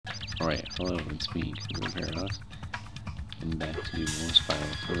Alright, hello, it's me, Paradox. I'm back to do more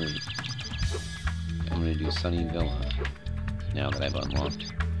Spyro 3. I'm gonna do Sunny Villa, now that I've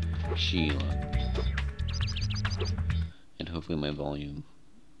unlocked Sheila. And hopefully my volume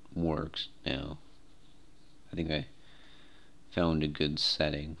works now. I think I found a good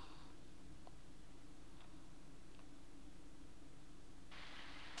setting.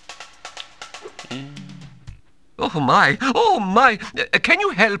 Oh my! Oh my! Can you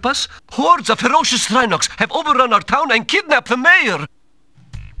help us? Hordes of ferocious Rhinox have overrun our town and kidnapped the mayor!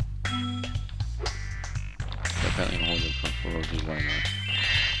 Apparently a horde of ferocious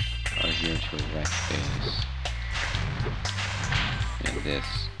Rhinox are here to wreck base. And this,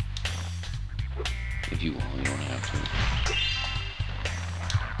 if you want, you don't have to.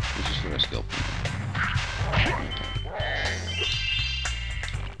 It's just for a skill point.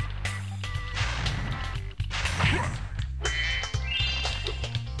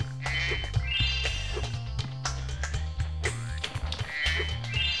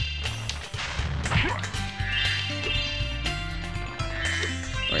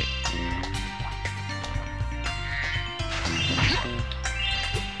 Right.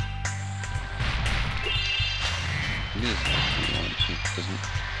 This actually doesn't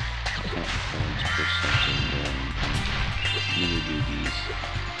count towards percentage or neither do these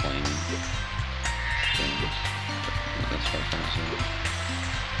flame things. But that's what I'm trying to say.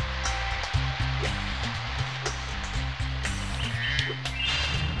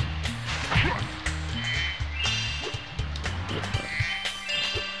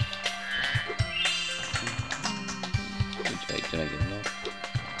 Did I get enough?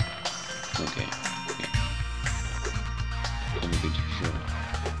 Okay. Let me be too sure.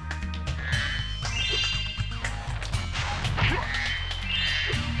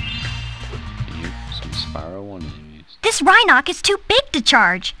 And you, some Spyro 1 enemies. This Rhinox is too big to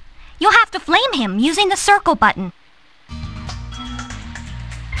charge. You'll have to flame him using the circle button. It's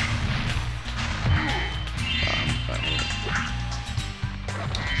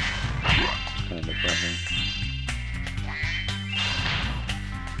kind of depressing.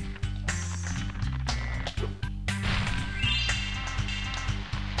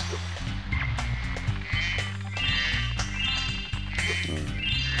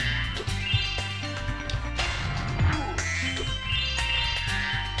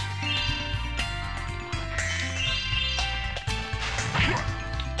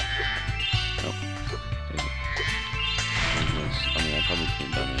 I probably could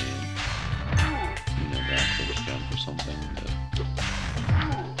have done a, backwards jump or something, but...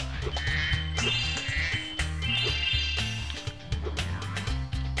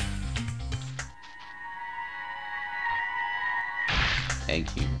 Egg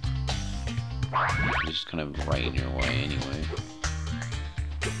here. Just kind of right in your way anyway.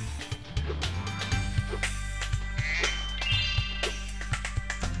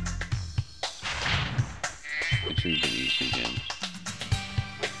 Make sure you get these two gems.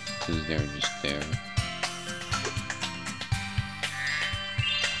 Because they're just there.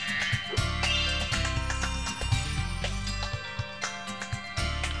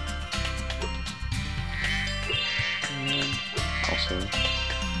 And also,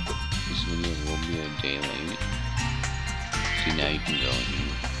 this video will be a day late. See, now you can go in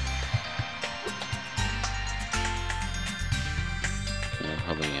here. And I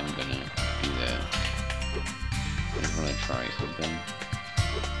probably am gonna do that. I just wanna try something.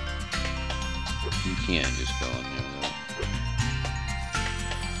 You can't just go in there though.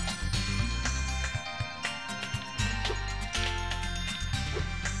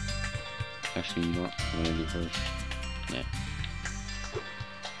 Actually, you know what I'm gonna do first? Nah.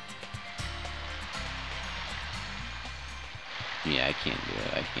 Yeah, I can't do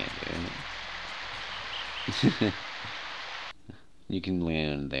it. I can't do it. You can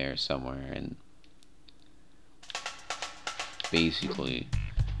land there somewhere and basically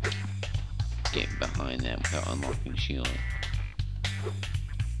get behind that without unlocking shield.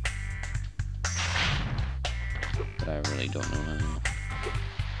 But I really don't know how.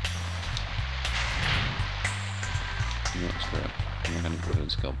 You know what, screw it. I'm not gonna put it in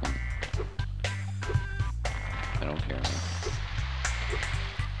skill point. I don't care.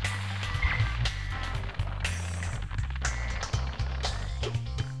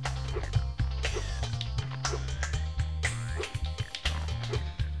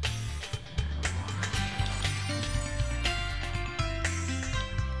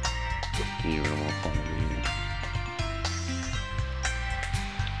 Can you run more far over here?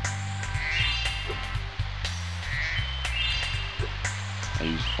 I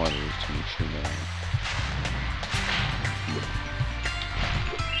use flutters to make sure that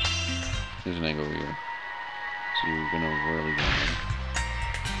There's an egg over here. So you're gonna really want to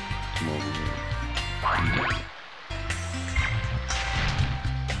come over here. Yeah.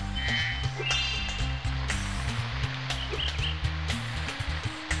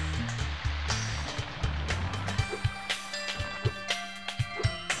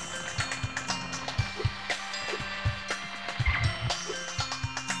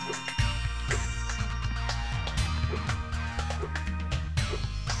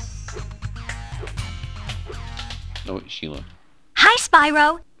 Oh, wait, Sheila. Hi,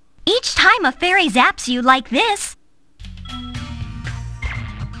 Spyro. Each time a fairy zaps you like this,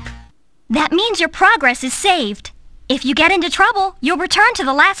 that means your progress is saved. If you get into trouble, you'll return to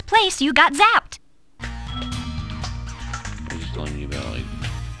the last place you got zapped. I'm just telling you about, like,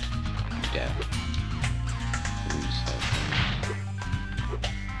 death. Reset.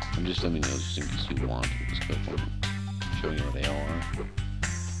 I'm just letting you know just in case you want to just go for them. Showing you where they are.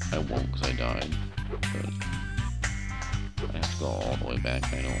 I won't because I died. But I have to go all the way back.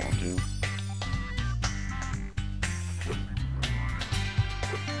 I don't want to.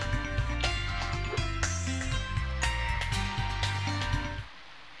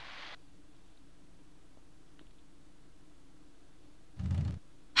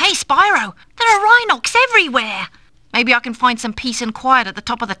 Hey, Spyro! There are Rhinox everywhere! Maybe I can find some peace and quiet at the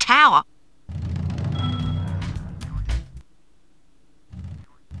top of the tower.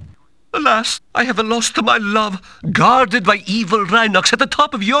 Alas, I have lost my love, guarded by evil Rhinox at the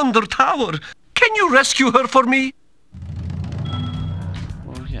top of yonder tower. Can you rescue her for me?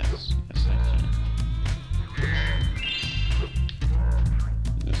 Well, yes. Yes, I can.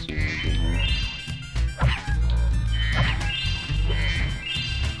 Let's see what I get here.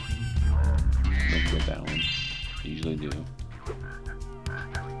 Don't get that one. I usually do.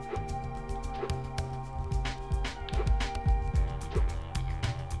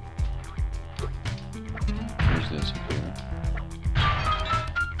 Where's this up here?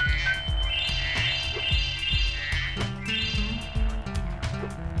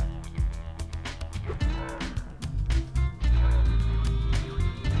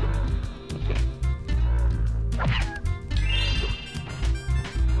 Okay.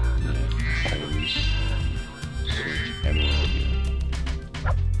 Yeah, always search everywhere here.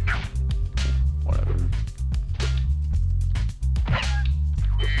 Whatever.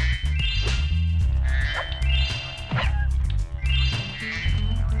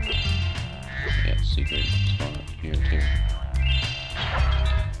 Yeah, secret spot here too.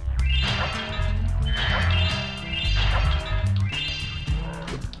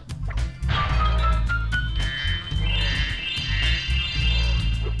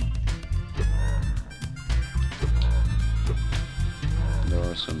 There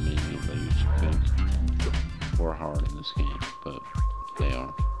are some minions that you should think were hard in this game, but they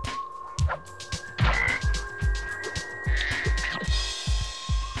aren't.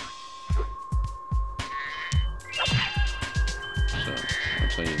 So, I'll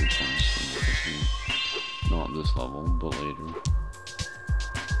tell you which ones. Not this level, but later.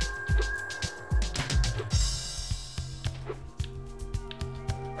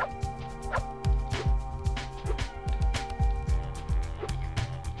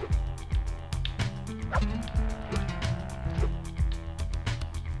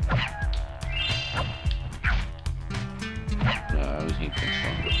 I always hate this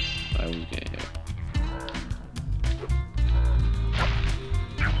one. I always get hit.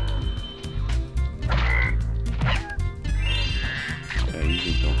 I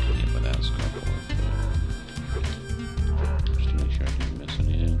usually don't get hit by that scoreboard, but just to make sure I didn't miss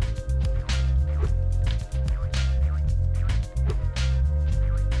anything.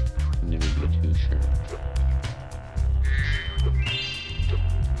 Never be too sure.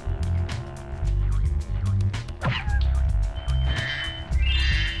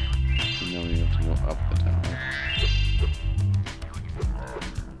 And now we have to go up the tower.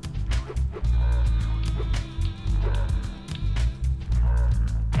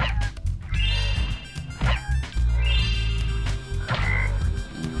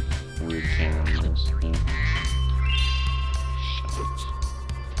 Weird camera angles. Yeah. Shite.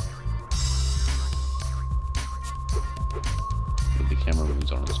 But the camera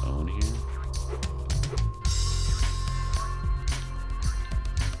moves on its own here.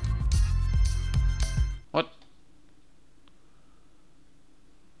 What?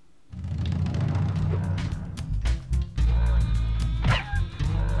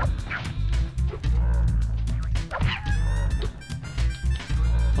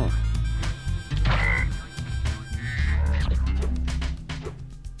 Huh.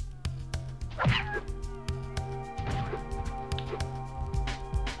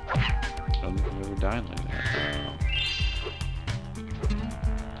 died like that.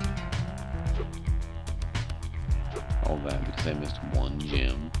 All that because I missed one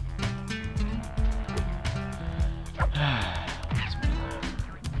gem.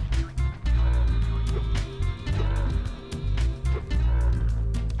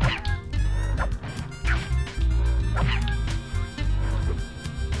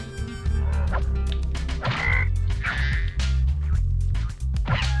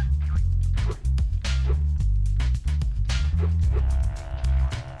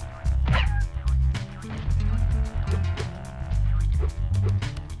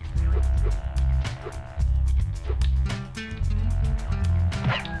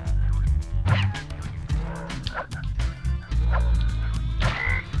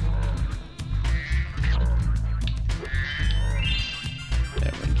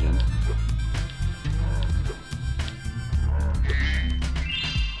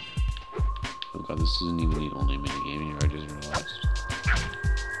 This isn't even the only minigame here, I just realized.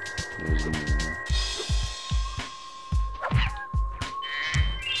 There's more.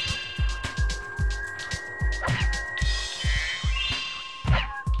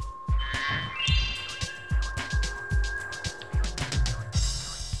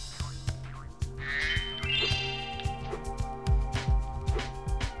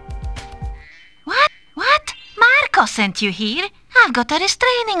 What? Marco sent you here? I've got a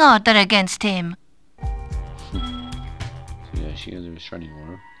restraining order against him. Yeah, she has a restraining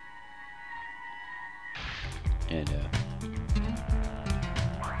order. And,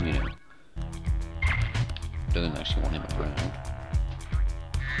 you know, doesn't actually want him around.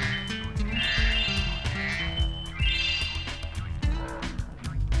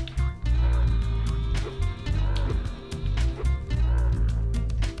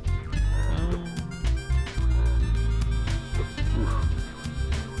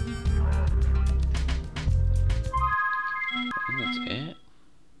 That's it.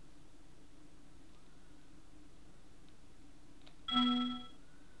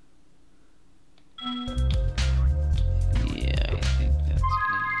 Yeah, I think that's it.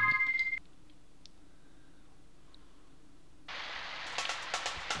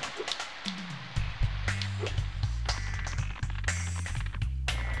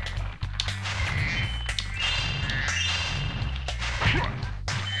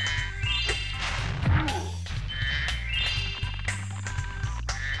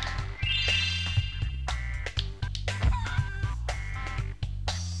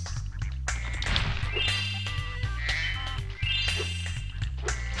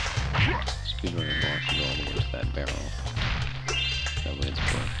 Speedrunner launches all the way to that barrel. That way it's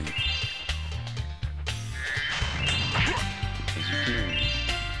broken. Because you can.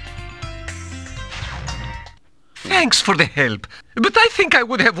 Thanks for the help, but I think I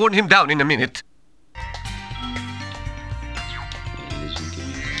would have worn him down in a minute. Yeah, he doesn't give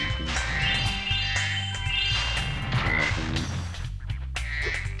you anything for helping him.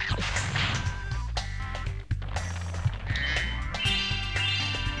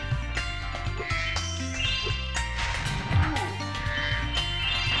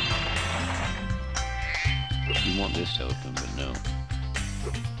 You want this to open, but no.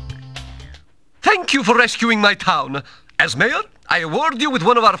 Thank you for rescuing my town. As mayor, I award you with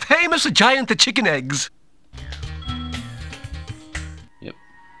one of our famous giant chicken eggs. Yep.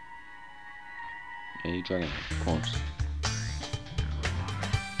 A dragon, of course.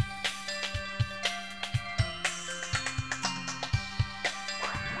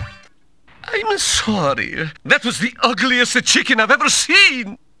 I'm sorry. That was the ugliest chicken I've ever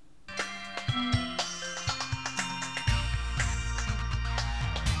seen.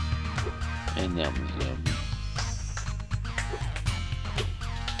 And that was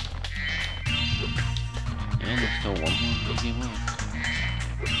and there's still one more game left.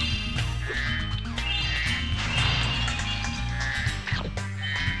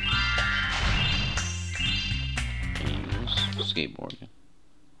 And there's skateboarding.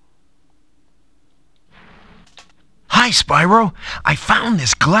 Hi, Spyro. I found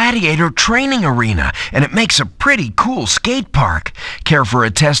this gladiator training arena, and it makes a pretty cool skate park. Care for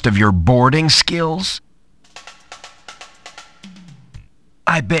a test of your boarding skills?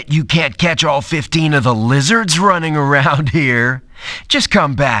 I bet you can't catch all 15 of the lizards running around here. Just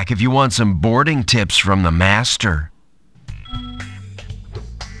come back if you want some boarding tips from the master.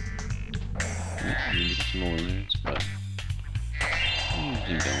 You get some more lizards, but I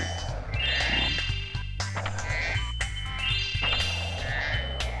usually don't.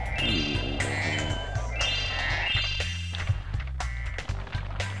 Immediately go for that.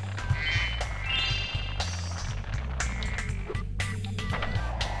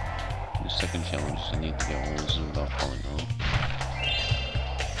 Just second challenge is I need to get all this without falling off.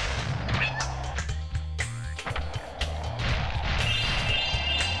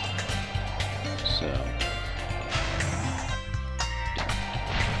 So,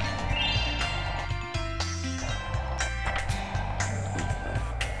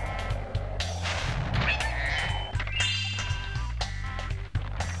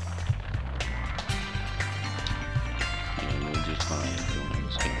 yeah, we'll just try and go on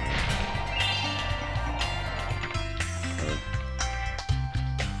this game.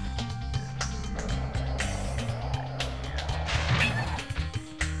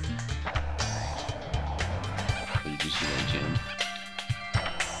 Did you see that, Jim?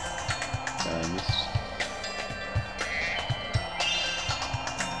 Miss.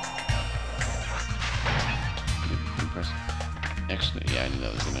 Impressive. Actually, yeah, I knew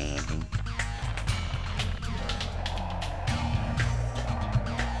that was gonna happen.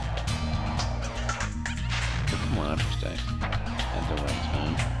 But come on, stay at the right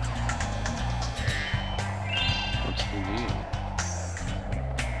time. What's the deal?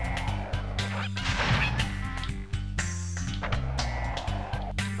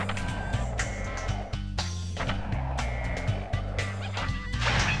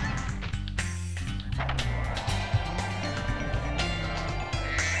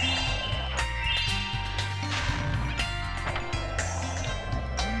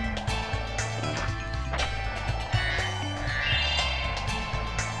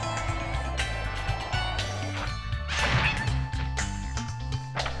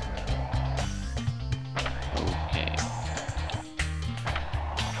 Okay.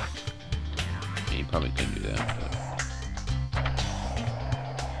 Yeah, you probably could do that, but...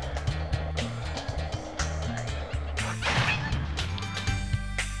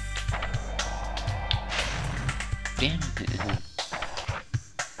 Damn it.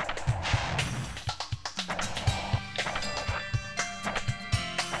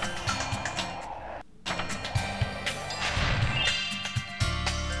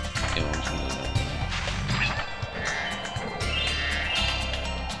 Okay, well, I'm just gonna do that.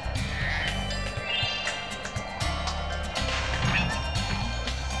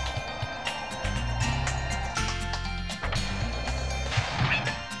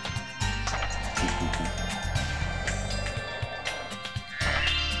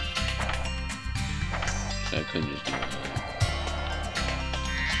 I could just do that.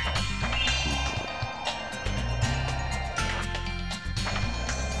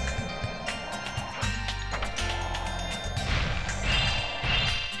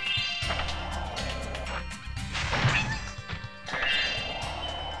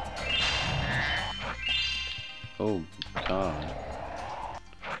 Oh, God.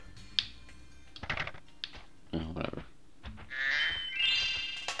 Oh, whatever.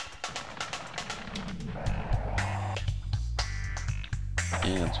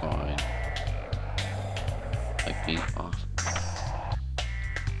 Yeah, that's fine. Like, being off.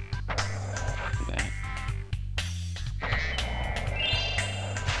 That.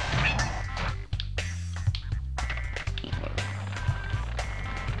 Whatever.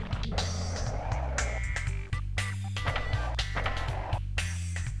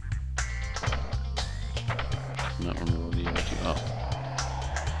 Not remember the other two. Oh.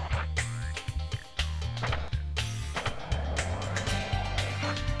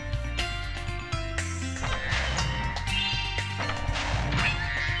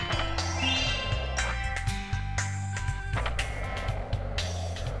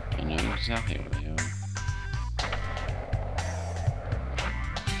 I know exactly where they are.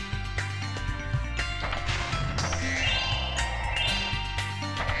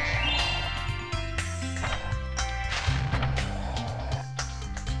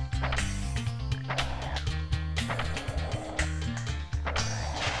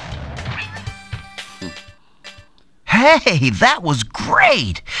 Hey, that was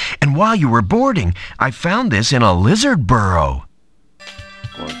great! And while you were boarding, I found this in a lizard burrow.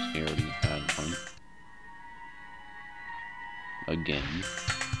 Of course, he already had one. Again.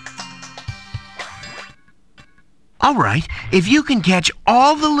 All right, if you can catch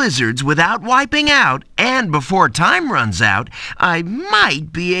all the lizards without wiping out and before time runs out, I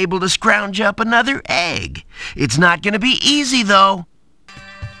might be able to scrounge up another egg. It's not going to be easy, though.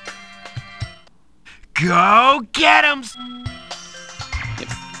 Go get 'em! Yep,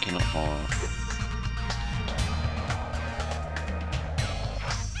 cannot fall off.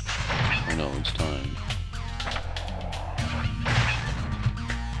 Oh no, it's time.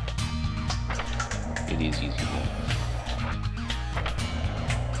 It is easy though.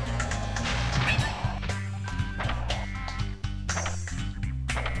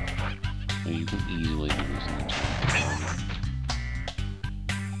 Well, you can easily do this in the time.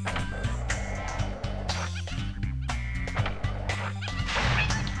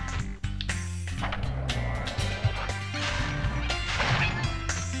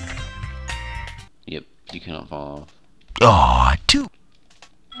 Yep, you cannot fall off. Aw, too.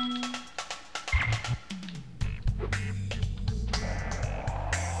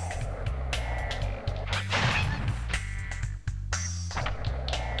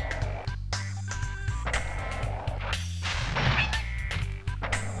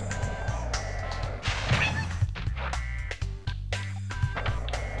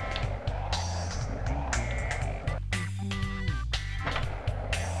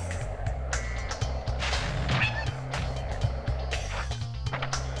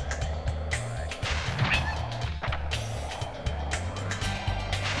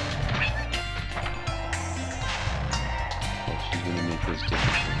 She's gonna make this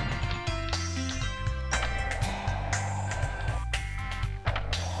difficult.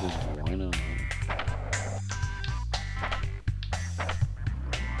 Because why not?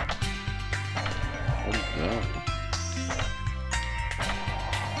 Where'd it go?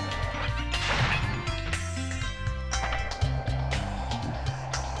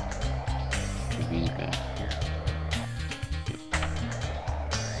 Maybe he's back.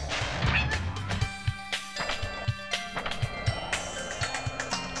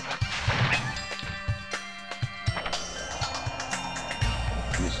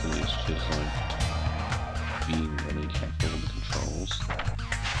 Honestly, it's just like being really careful with the controls.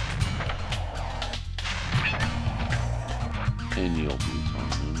 And you'll be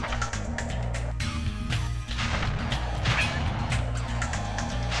fine.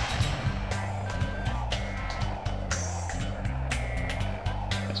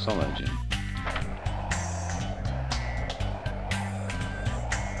 I saw that, Jim.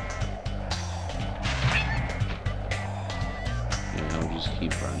 Yeah, I'll just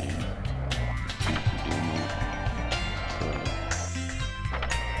keep running. Keep doing that.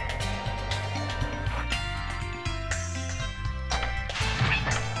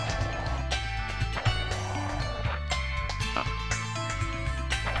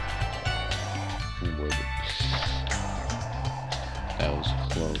 Oh boy, that was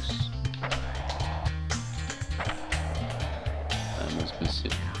close. That must be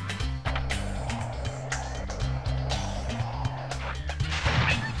sick.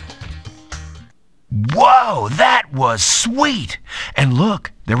 Whoa, that was sweet! And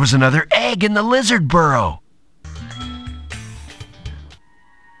look, there was another egg in the lizard burrow.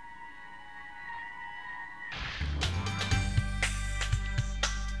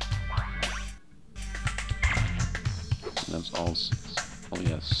 That's all six. Oh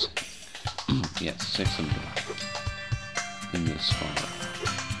yes. Yes, 6 of them in this spot.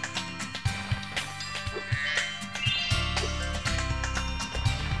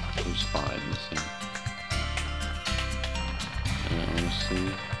 There's 5 missing. And honestly,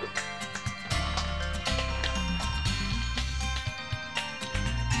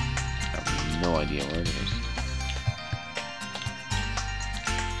 I have no idea where it is.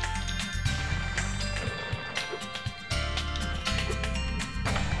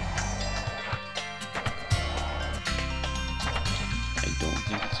 I don't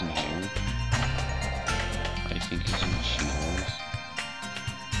think it's in here. I think it's in the she-holes.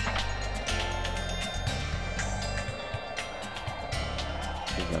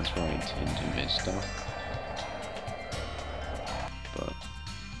 Because that's where I tend to miss stuff. But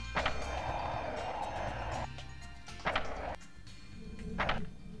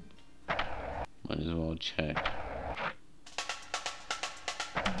might as well check.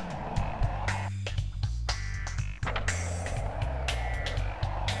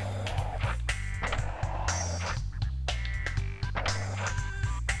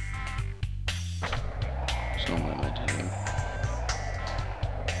 So what am I doing?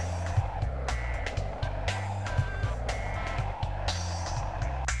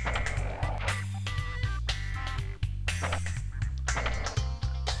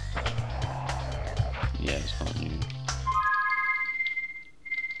 Yeah, it's not new.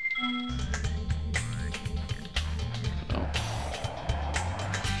 Oh.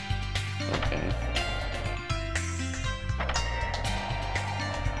 Okay.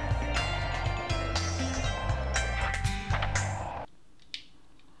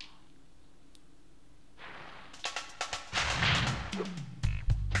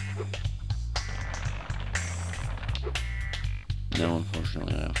 Now,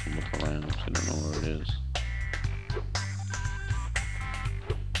 unfortunately, I have to look around because I don't know where it is.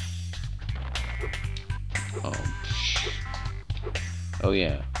 Oh, oh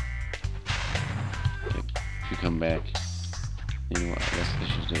yeah. you come back, you know what, I guess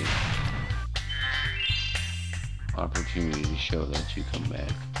this is a opportunity to show that you come back.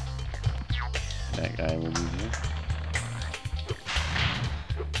 That guy will be here.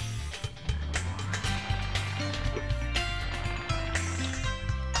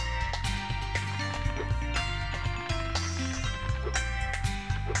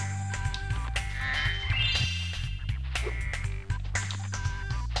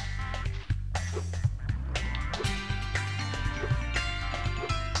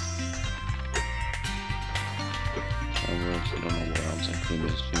 I don't know what else I could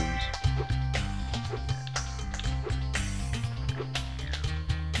miss tunes.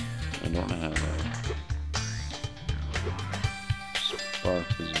 I don't have spark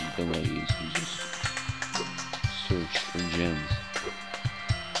his abilities to just search for gems.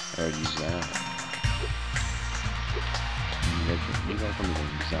 I already used that. You gotta come to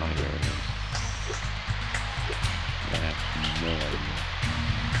the south area. I have no idea.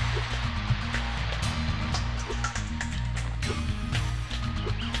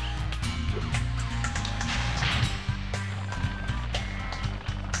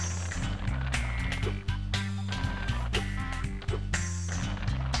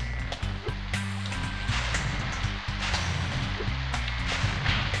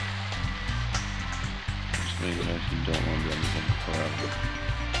 Maybe I actually don't want to do anything forever.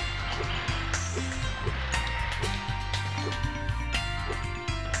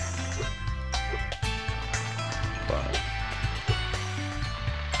 But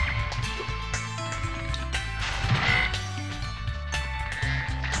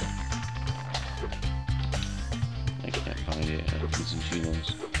I can't find it at Pizza and Chinos.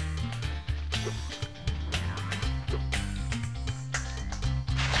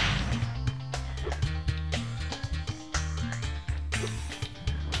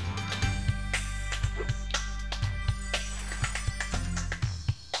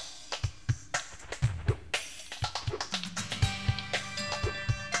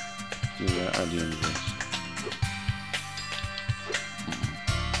 Where are the universe?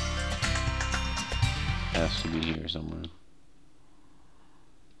 Has to be here somewhere.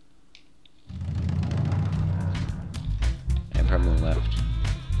 I probably left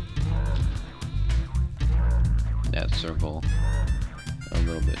that circle a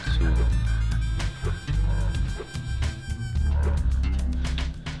little bit too.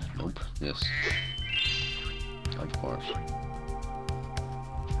 Nope, this. Of course.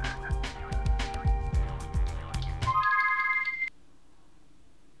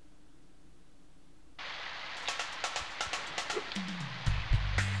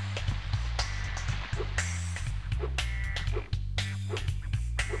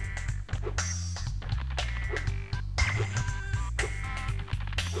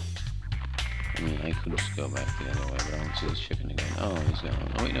 I mean, I could just go back the other way, but I don't see this chicken again. Oh, he's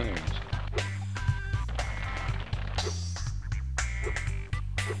gone. Oh, wait, no, there he is.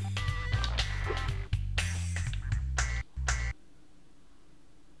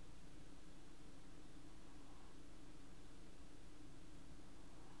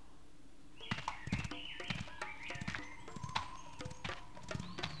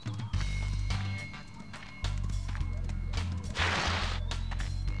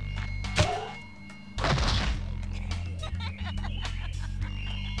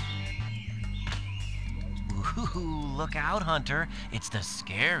 Ooh, look out, Hunter. It's the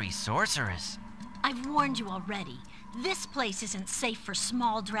scary sorceress. I've warned you already. This place isn't safe for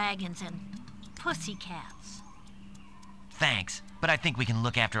small dragons and pussycats. Thanks, but I think we can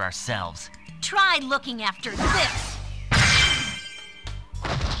look after ourselves. Try looking after this!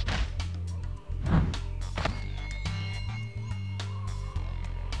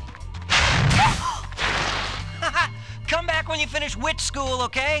 Come back when you finish witch school,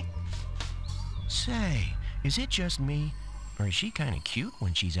 okay? Say, is it just me, or is she kind of cute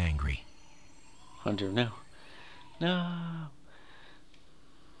when she's angry? Hunter, no. No.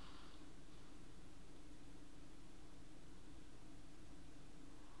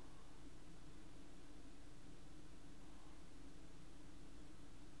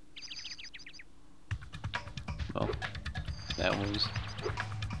 Well, that was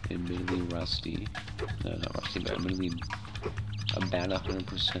admittedly rusty. No, not rusty, but admittedly about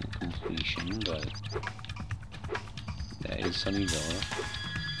 100% completion, but that is Sunnyville.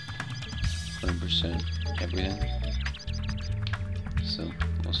 100% everything. So,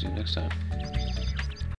 we'll see you next time.